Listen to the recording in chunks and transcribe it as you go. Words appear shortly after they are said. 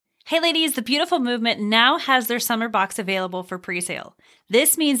Hey ladies, the Beautiful Movement now has their summer box available for pre-sale.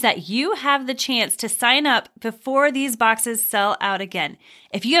 This means that you have the chance to sign up before these boxes sell out again.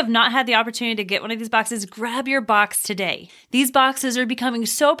 If you have not had the opportunity to get one of these boxes, grab your box today. These boxes are becoming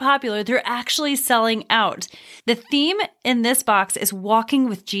so popular, they're actually selling out. The theme in this box is Walking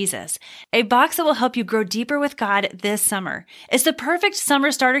with Jesus, a box that will help you grow deeper with God this summer. It's the perfect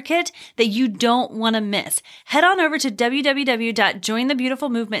summer starter kit that you don't want to miss. Head on over to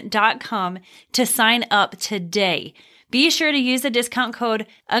www.jointhebeautifulmovement.com to sign up today. Be sure to use the discount code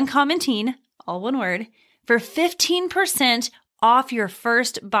UncommonTeen, all one word, for 15% off your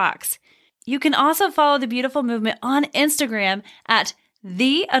first box. You can also follow the Beautiful Movement on Instagram at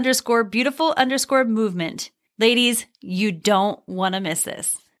 _beautiful_movement. Ladies, you don't want to miss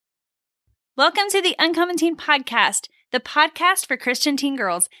this. Welcome to the Uncommon Teen Podcast, the podcast for Christian teen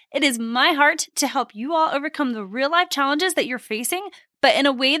girls. It is my heart to help you all overcome the real-life challenges that you're facing, but in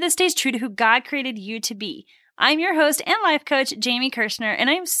a way that stays true to who God created you to be. I'm your host and life coach, Jamie Kirshner, and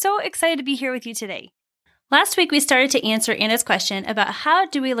I'm so excited to be here with you today. Last week, we started to answer Anna's question about how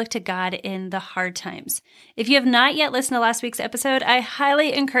do we look to God in the hard times. If you have not yet listened to last week's episode, I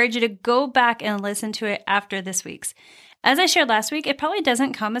highly encourage you to go back and listen to it after this week's. As I shared last week, it probably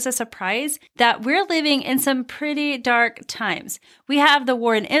doesn't come as a surprise that we're living in some pretty dark times. We have the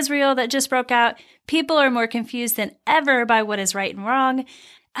war in Israel that just broke out. People are more confused than ever by what is right and wrong.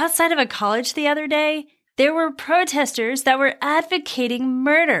 Outside of a college the other day, there were protesters that were advocating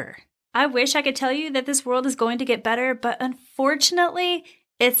murder. I wish I could tell you that this world is going to get better, but unfortunately,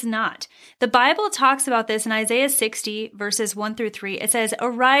 it's not. The Bible talks about this in Isaiah 60, verses 1 through 3. It says,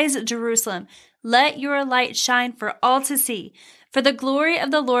 "Arise, Jerusalem, let your light shine for all to see, for the glory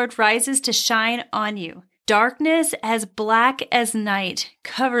of the Lord rises to shine on you. Darkness as black as night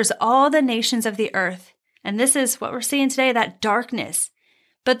covers all the nations of the earth." And this is what we're seeing today, that darkness.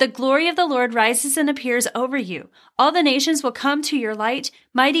 "But the glory of the Lord rises and appears over you. All the nations will come to your light.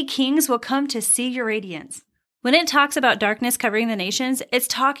 Mighty kings will come to see your radiance." When it talks about darkness covering the nations, it's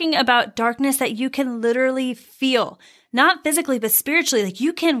talking about darkness that you can literally feel. Not physically, but spiritually. Like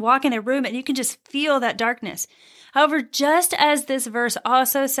you can walk in a room and you can just feel that darkness. However, just as this verse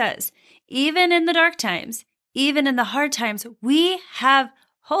also says, even in the dark times, even in the hard times, we have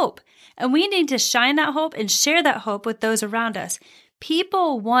hope. And we need to shine that hope and share that hope with those around us.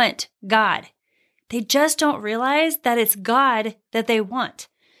 People want God. They just don't realize that it's God that they want.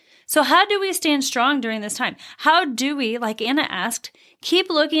 So how do we stand strong during this time? How do we, like Anna asked, keep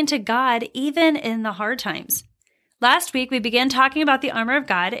looking to God even in the hard times? Last week, we began talking about the armor of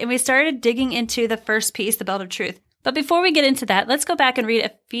God, and we started digging into the first piece, the belt of truth. But before we get into that, let's go back and read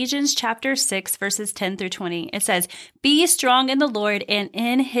Ephesians chapter 6, verses 10 through 20. It says, "Be strong in the Lord and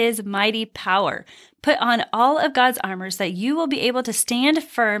in his mighty power. Put on all of God's armor so that you will be able to stand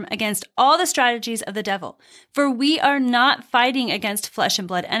firm against all the strategies of the devil. For we are not fighting against flesh and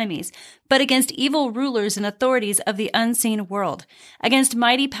blood enemies, but against evil rulers and authorities of the unseen world, against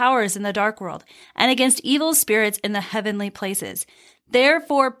mighty powers in the dark world, and against evil spirits in the heavenly places.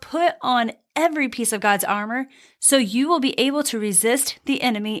 Therefore, put on every piece of God's armor so you will be able to resist the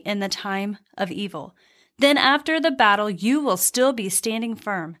enemy in the time of evil. Then after the battle, you will still be standing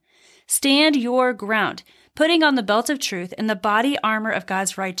firm. Stand your ground, putting on the belt of truth and the body armor of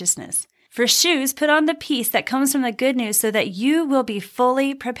God's righteousness. For shoes, put on the peace that comes from the good news so that you will be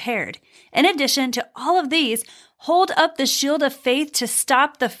fully prepared. In addition to all of these, hold up the shield of faith to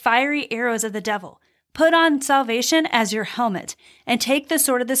stop the fiery arrows of the devil. Put on salvation as your helmet and take the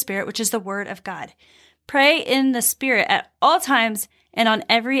sword of the Spirit, which is the word of God. Pray in the Spirit at all times and on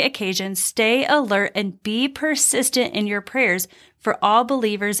every occasion. Stay alert and be persistent in your prayers for all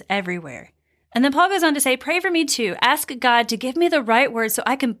believers everywhere." And then Paul goes on to say, "Pray for me too. Ask God to give me the right words so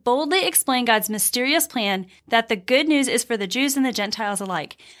I can boldly explain God's mysterious plan that the good news is for the Jews and the Gentiles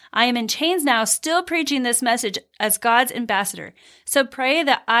alike. I am in chains now, still preaching this message as God's ambassador. So pray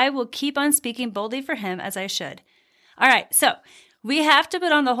that I will keep on speaking boldly for him as I should." All right, so we have to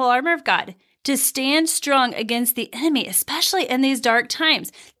put on the whole armor of God to stand strong against the enemy, especially in these dark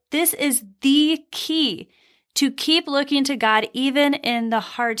times. This is the key to keep looking to God even in the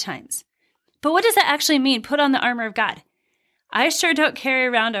hard times. But what does that actually mean, put on the armor of God? I sure don't carry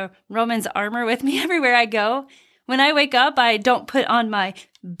around a Roman's armor with me everywhere I go. When I wake up, I don't put on my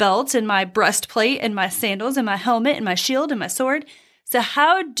belt and my breastplate and my sandals and my helmet and my shield and my sword. So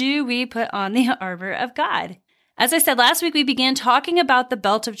how do we put on the armor of God? As I said last week, we began talking about the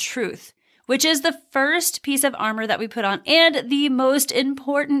belt of truth, which is the first piece of armor that we put on and the most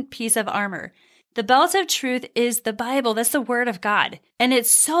important piece of armor. The belt of truth is the Bible. That's the word of God. And it's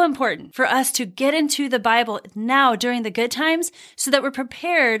so important for us to get into the Bible now during the good times so that we're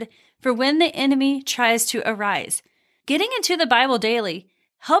prepared for when the enemy tries to arise. Getting into the Bible daily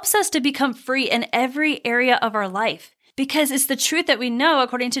helps us to become free in every area of our life because it's the truth that we know,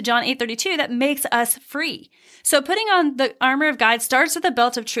 according to John 8:32, that makes us free. So putting on the armor of God starts with the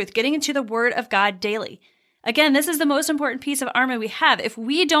belt of truth, getting into the word of God daily. Again, this is the most important piece of armor we have. If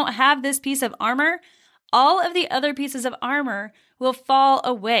we don't have this piece of armor, all of the other pieces of armor will fall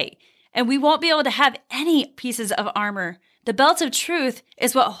away, and we won't be able to have any pieces of armor. The belt of truth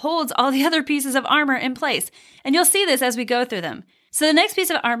is what holds all the other pieces of armor in place, and you'll see this as we go through them. So the next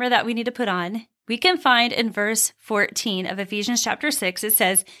piece of armor that we need to put on, we can find in verse 14 of Ephesians chapter 6. It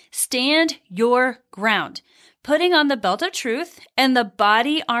says, "Stand your ground, putting on the belt of truth and the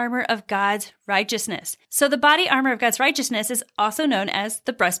body armor of God's righteousness." So the body armor of God's righteousness is also known as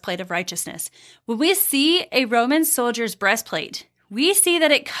the breastplate of righteousness. When we see a Roman soldier's breastplate, we see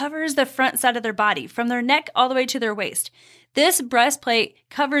that it covers the front side of their body, from their neck all the way to their waist. This breastplate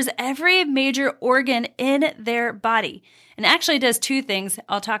covers every major organ in their body, and actually does two things.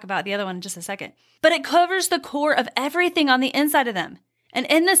 I'll talk about the other one in just a second. But it covers the core of everything on the inside of them. And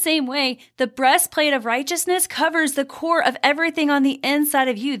in the same way, the breastplate of righteousness covers the core of everything on the inside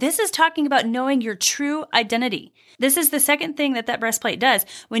of you. This is talking about knowing your true identity. This is the second thing that breastplate does.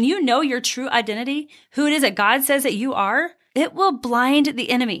 When you know your true identity, who it is that God says that you are, it will blind the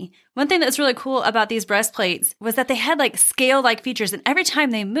enemy. One thing that's really cool about these breastplates was that they had like scale-like features, and every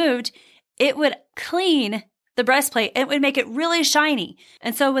time they moved, it would clean the breastplate. It would make it really shiny.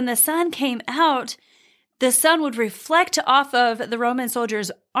 And so when the sun came out, the sun would reflect off of the Roman soldier's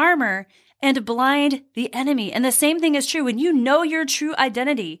armor and blind the enemy. And the same thing is true when you know your true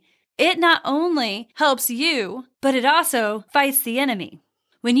identity. It not only helps you, but it also fights the enemy.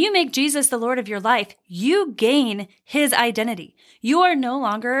 When you make Jesus the Lord of your life, you gain his identity. You are no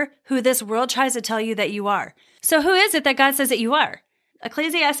longer who this world tries to tell you that you are. So who is it that God says that you are?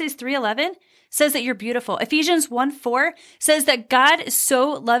 Ecclesiastes 3:11 says that you're beautiful. Ephesians 1:4 says that God so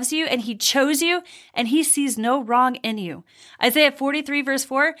loves you and he chose you and he sees no wrong in you. Isaiah 43 verse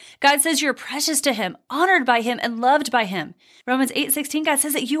 4, God says you're precious to him, honored by him, and loved by him. Romans 8:16, God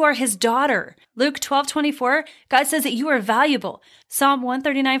says that you are his daughter. Luke 12:24, God says that you are valuable. Psalm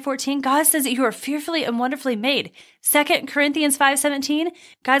 139:14, God says that you are fearfully and wonderfully made. 2 Corinthians 5:17,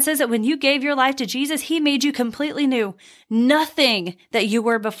 God says that when you gave your life to Jesus, he made you completely new. Nothing that you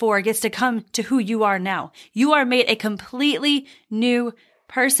were before gets to come to who you are now. You are made a completely new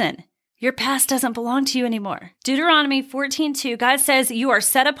person. Your past doesn't belong to you anymore. Deuteronomy 14:2, God says you are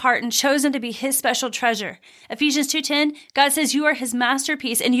set apart and chosen to be his special treasure. Ephesians 2:10, God says you are his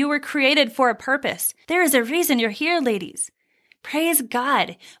masterpiece and you were created for a purpose. There is a reason you're here, ladies. Praise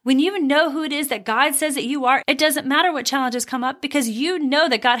God. When you know who it is that God says that you are, it doesn't matter what challenges come up because you know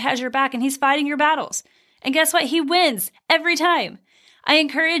that God has your back and he's fighting your battles. And guess what? He wins every time. I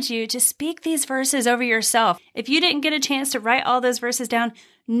encourage you to speak these verses over yourself. If you didn't get a chance to write all those verses down,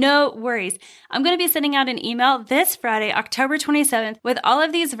 no worries. I'm going to be sending out an email this Friday, October 27th, with all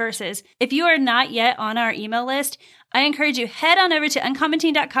of these verses. If you are not yet on our email list, I encourage you, head on over to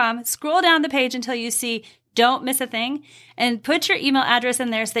uncommonteen.com, scroll down the page until you see Don't Miss a Thing, and put your email address in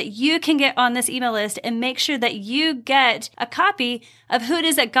there so that you can get on this email list and make sure that you get a copy of who it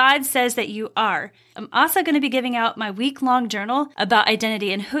is that God says that you are. I'm also going to be giving out my week-long journal about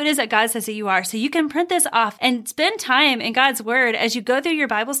identity and who it is that God says that you are. So you can print this off and spend time in God's Word as you go through your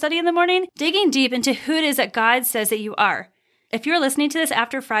Bible study in the morning, digging deep into who it is that God says that you are. If you're listening to this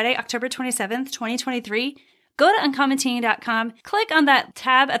after Friday, October 27th, 2023, go to uncommonteen.com, click on that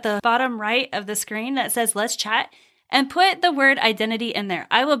tab at the bottom right of the screen that says Let's Chat, and put the word identity in there.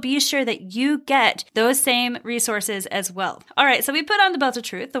 I will be sure that you get those same resources as well. All right, so we put on the belt of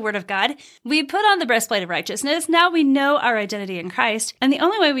truth, the word of God. We put on the breastplate of righteousness. Now we know our identity in Christ. And the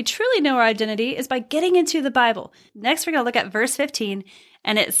only way we truly know our identity is by getting into the Bible. Next, we're going to look at verse 15,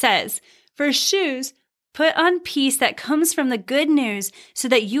 and it says, "For shoes, put on peace that comes from the good news so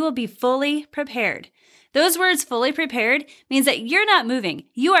that you will be fully prepared." Those words, fully prepared, means that you're not moving.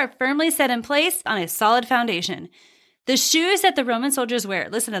 You are firmly set in place on a solid foundation. The shoes that the Roman soldiers wear,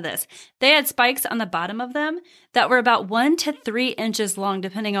 listen to this, they had spikes on the bottom of them that were about 1 to 3 inches long,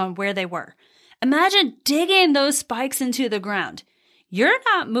 depending on where they were. Imagine digging those spikes into the ground. You're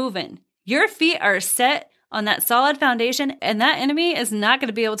not moving. Your feet are set on that solid foundation, and that enemy is not going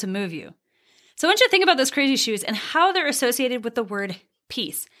to be able to move you. So I want you to think about those crazy shoes and how they're associated with the word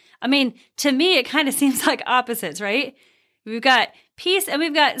peace. I mean, to me, it kind of seems like opposites, right? We've got peace and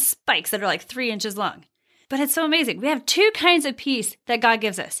we've got spikes that are like 3 inches long. But it's so amazing. We have two kinds of peace that God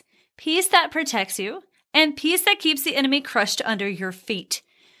gives us. peace that protects you, and peace that keeps the enemy crushed under your feet.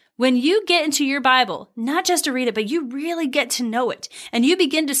 When you get into your Bible, not just to read it, but you really get to know it, and you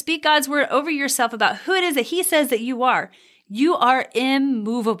begin to speak God's word over yourself about who it is that He says that you are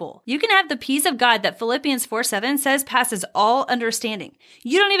immovable. You can have the peace of God that Philippians 4:7 says passes all understanding.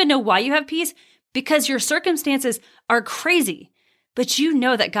 You don't even know why you have peace because your circumstances are crazy, but you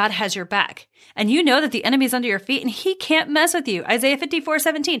know that God has your back, and you know that the enemy's under your feet and he can't mess with you. Isaiah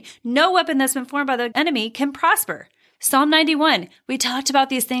 54:17, no weapon that's been formed by the enemy can prosper. Psalm 91, we talked about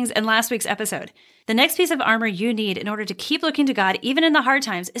these things in last week's episode. The next piece of armor you need in order to keep looking to God, even in the hard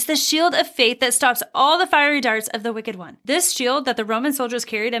times, is the shield of faith that stops all the fiery darts of the wicked one. This shield that the Roman soldiers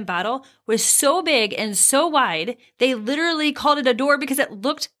carried in battle was so big and so wide, they literally called it a door because it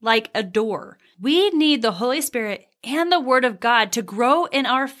looked like a door. We need the Holy Spirit and the Word of God to grow in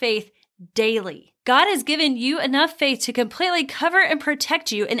our faith daily. God has given you enough faith to completely cover and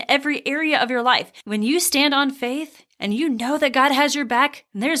protect you in every area of your life. When you stand on faith and you know that God has your back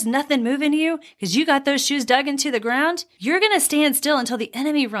and there's nothing moving you because you got those shoes dug into the ground, you're going to stand still until the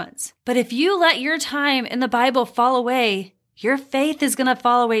enemy runs. But if you let your time in the Bible fall away, your faith is going to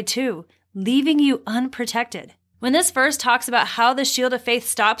fall away too, leaving you unprotected. When this verse talks about how the shield of faith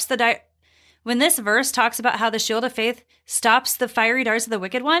stops the fiery darts of the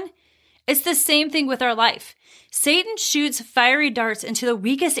wicked one, it's the same thing with our life. Satan shoots fiery darts into the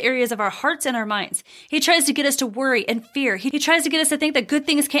weakest areas of our hearts and our minds. He tries to get us to worry and fear. He tries to get us to think that good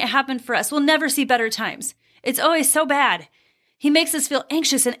things can't happen for us. We'll never see better times. It's always so bad. He makes us feel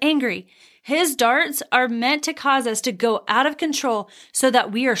anxious and angry. His darts are meant to cause us to go out of control so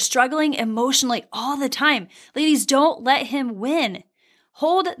that we are struggling emotionally all the time. Ladies, don't let him win.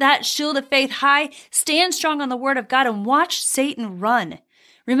 Hold that shield of faith high, stand strong on the word of God, and watch Satan run.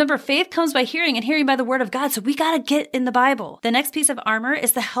 Remember, faith comes by hearing and hearing by the word of God, so we got to get in the Bible. The next piece of armor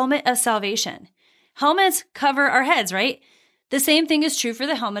is the helmet of salvation. Helmets cover our heads, right? The same thing is true for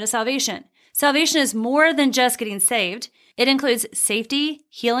the helmet of salvation. Salvation is more than just getting saved. It includes safety,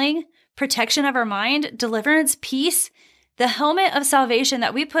 healing, protection of our mind, deliverance, peace. The helmet of salvation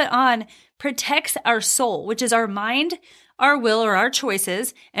that we put on protects our soul, which is our mind, our will or our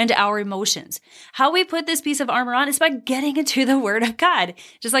choices, and our emotions. How we put this piece of armor on is by getting into the Word of God.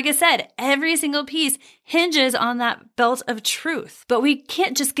 Just like I said, every single piece hinges on that belt of truth. But we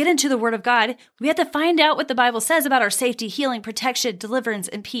can't just get into the Word of God. We have to find out what the Bible says about our safety, healing, protection, deliverance,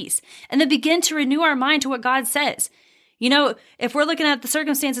 and peace, and then begin to renew our mind to what God says. You know, if we're looking at the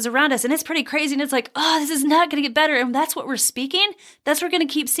circumstances around us and it's pretty crazy and it's like, oh, this is not going to get better, and that's what we're speaking, that's what we're going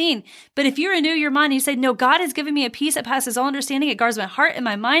to keep seeing. But if you renew your mind and you say, no, God has given me a peace that passes all understanding, it guards my heart and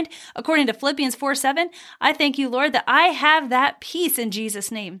my mind, according to Philippians 4:7, I thank you, Lord, that I have that peace in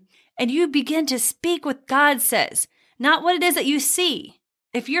Jesus' name. And you begin to speak what God says, not what it is that you see.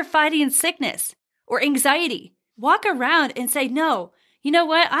 If you're fighting sickness or anxiety, walk around and say, no, you know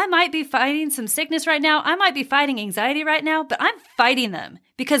what? I might be fighting some sickness right now. I might be fighting anxiety right now, but I'm fighting them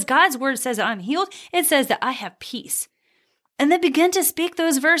because God's word says that I'm healed. It says that I have peace. And then begin to speak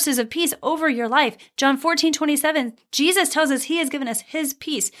those verses of peace over your life. John 14:27, Jesus tells us he has given us his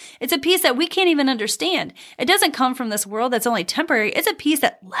peace. It's a peace that we can't even understand. It doesn't come from this world that's only temporary. It's a peace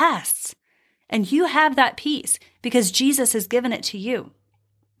that lasts. And you have that peace because Jesus has given it to you.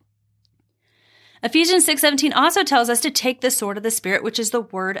 Ephesians 6:17 also tells us to take the sword of the Spirit, which is the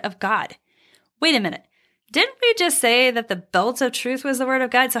word of God. Wait a minute. Didn't we just say that the belt of truth was the word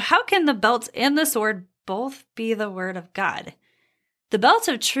of God? So how can the belt and the sword both be the word of God? The belt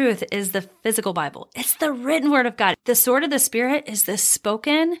of truth is the physical Bible. It's the written word of God. The sword of the Spirit is the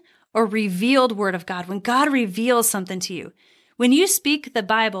spoken or revealed word of God. When God reveals something to you. When you speak the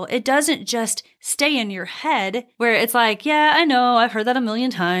Bible, it doesn't just stay in your head where it's like, yeah, I know, I've heard that a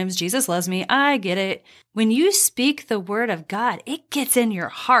million times. Jesus loves me. I get it. When you speak the word of God, it gets in your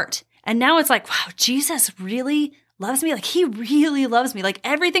heart. And now it's like, wow, Jesus really loves me. Like he really loves me. Like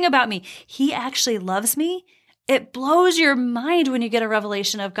everything about me, he actually loves me. It blows your mind when you get a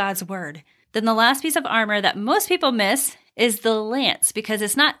revelation of God's word. Then the last piece of armor that most people miss is the lance because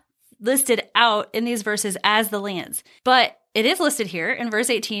it's not listed out in these verses as the lance. But it is listed here in verse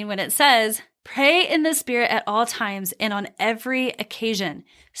 18 when it says, pray in the Spirit at all times and on every occasion.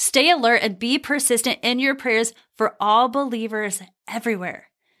 Stay alert and be persistent in your prayers for all believers everywhere.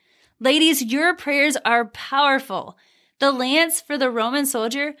 Ladies, your prayers are powerful. The lance for the Roman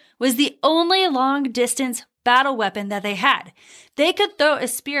soldier was the only long-distance battle weapon that they had. They could throw a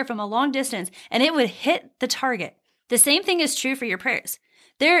spear from a long distance and it would hit the target. The same thing is true for your prayers.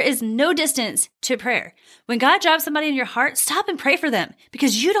 There is no distance to prayer. When God drops somebody in your heart, stop and pray for them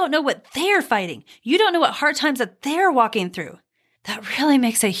because you don't know what they're fighting. You don't know what hard times that they're walking through. that really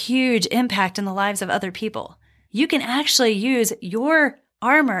makes a huge impact in the lives of other people. You can actually use your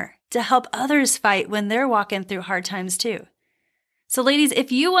armor to help others fight when they're walking through hard times too. So ladies,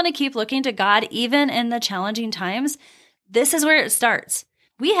 if you want to keep looking to God even in the challenging times, this is where it starts.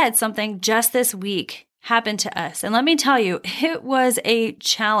 We had something just this week happen to us, and let me tell you, it was a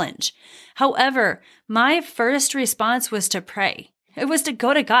challenge. However, my first response was to pray. It was to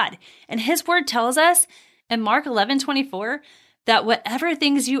go to God. And His word tells us in Mark 11:24 that whatever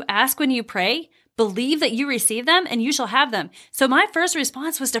things you ask when you pray, believe that you receive them and you shall have them. So my first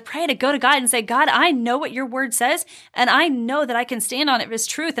response was to pray, to go to God and say, God, I know what your word says, and I know that I can stand on it as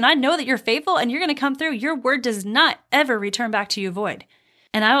truth, and I know that you're faithful and you're going to come through. Your word does not ever return back to you void.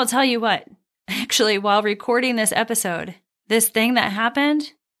 And I will tell you what, actually, while recording this episode, this thing that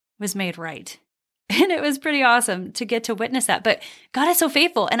happened was made right. And it was pretty awesome to get to witness that. But God is so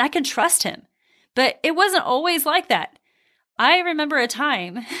faithful and I can trust Him. But it wasn't always like that. I remember a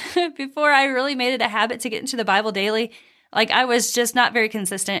time before I really made it a habit to get into the Bible daily. Like I was just not very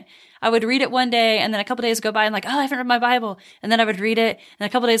consistent. I would read it one day and then a couple days would go by and like, oh, I haven't read my Bible. And then I would read it and a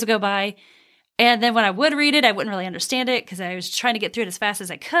couple days would go by. And then when I would read it, I wouldn't really understand it because I was trying to get through it as fast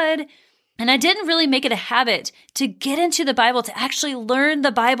as I could. And I didn't really make it a habit to get into the Bible, to actually learn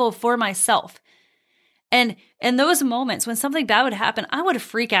the Bible for myself. And in those moments when something bad would happen, I would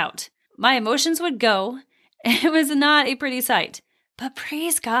freak out. My emotions would go. It was not a pretty sight. But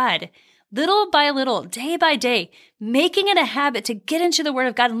praise God, little by little, day by day, making it a habit to get into the Word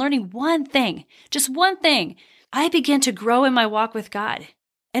of God and learning one thing, just one thing, I began to grow in my walk with God.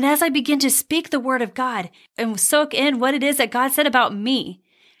 And as I began to speak the Word of God and soak in what it is that God said about me,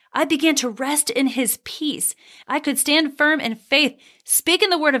 I began to rest in His peace. I could stand firm in faith, speaking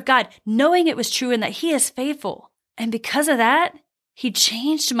the Word of God, knowing it was true and that He is faithful. And because of that, He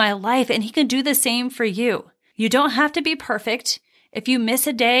changed my life, and He can do the same for you. You don't have to be perfect. If you miss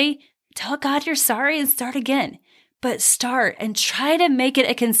a day, tell God you're sorry and start again. But start and try to make it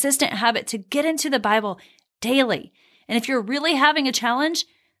a consistent habit to get into the Bible daily. And if you're really having a challenge,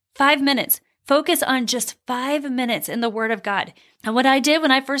 5 minutes. Focus on just 5 minutes in the Word of God. And what I did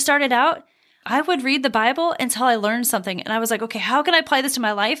when I first started out, I would read the Bible until I learned something. And I was like, okay, how can I apply this to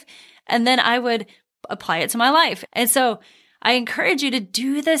my life? And then I would apply it to my life. And so I encourage you to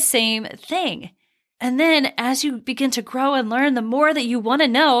do the same thing. And then as you begin to grow and learn, the more that you want to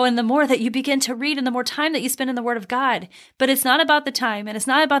know and the more that you begin to read and the more time that you spend in the Word of God. But it's not about the time and it's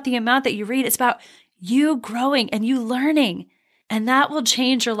not about the amount that you read. It's about you growing and you learning. And that will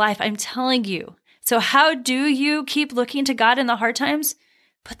change your life, I'm telling you. So how do you keep looking to God in the hard times?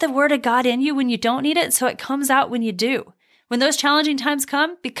 Put the Word of God in you when you don't need it so it comes out when you do. When those challenging times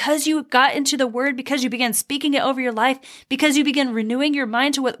come, because you got into the Word, because you began speaking it over your life, because you began renewing your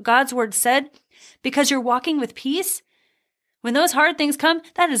mind to what God's Word said, because you're walking with peace, when those hard things come,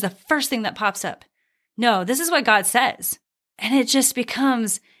 that is the first thing that pops up. No, this is what God says. And it just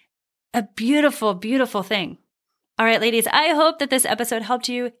becomes a beautiful, beautiful thing. All right, ladies, I hope that this episode helped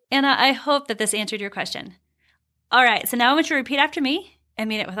you. Anna, I hope that this answered your question. All right, so now I want you to repeat after me and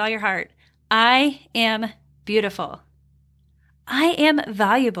mean it with all your heart. I am beautiful. I am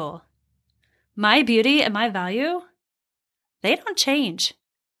valuable. My beauty and my value, they don't change.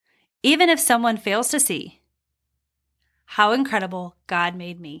 Even if someone fails to see how incredible God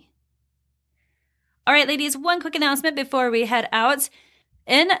made me. All right, ladies, one quick announcement before we head out.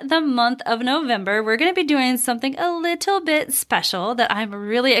 In the month of November, we're going to be doing something a little bit special that I'm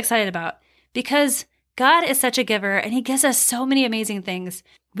really excited about because God is such a giver and He gives us so many amazing things.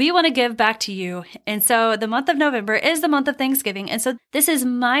 We want to give back to you. And so the month of November is the month of Thanksgiving. And so this is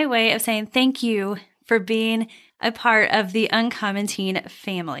my way of saying thank you for being a part of the Uncommon Teen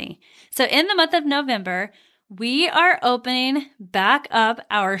family. So in the month of November, we are opening back up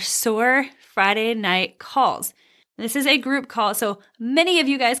our SOAR Friday night calls. This is a group call, so many of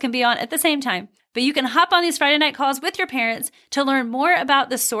you guys can be on at the same time. But you can hop on these Friday night calls with your parents to learn more about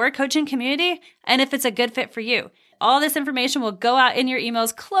the SOAR coaching community and if it's a good fit for you. All this information will go out in your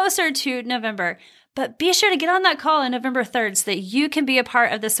emails closer to November. But be sure to get on that call on November 3rd so that you can be a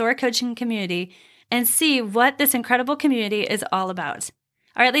part of the SOAR coaching community and see what this incredible community is all about.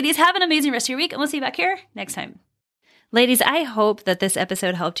 All right, ladies, have an amazing rest of your week, and we'll see you back here next time. Ladies, I hope that this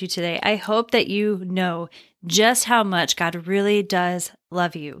episode helped you today. I hope that you know just how much God really does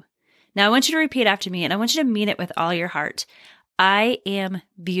love you. Now, I want you to repeat after me, and I want you to mean it with all your heart. I am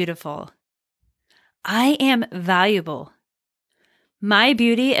beautiful. I am valuable. My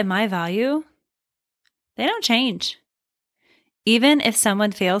beauty and my value, they don't change. Even if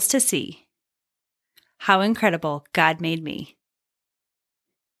someone fails to see how incredible God made me.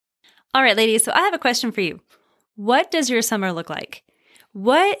 All right, ladies, so I have a question for you. What does your summer look like?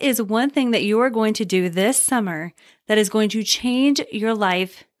 What is one thing that you are going to do this summer that is going to change your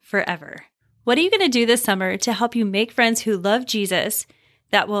life forever? What are you going to do this summer to help you make friends who love Jesus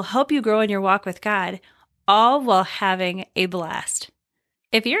that will help you grow in your walk with God, all while having a blast?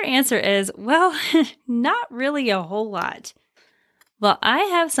 If your answer is, well, not really a whole lot, well, I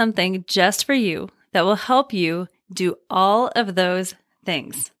have something just for you that will help you do all of those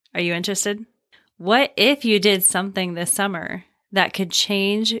things. Are you interested? What if you did something this summer that could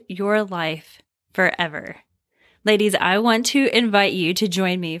change your life forever? Ladies, I want to invite you to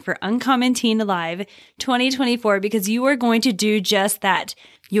join me for Uncommon Teen Live 2024 because you are going to do just that.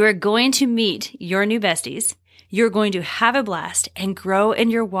 You are going to meet your new besties. You're going to have a blast and grow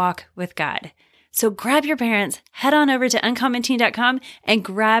in your walk with God. So grab your parents, head on over to uncommonteen.com and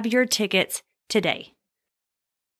grab your tickets today.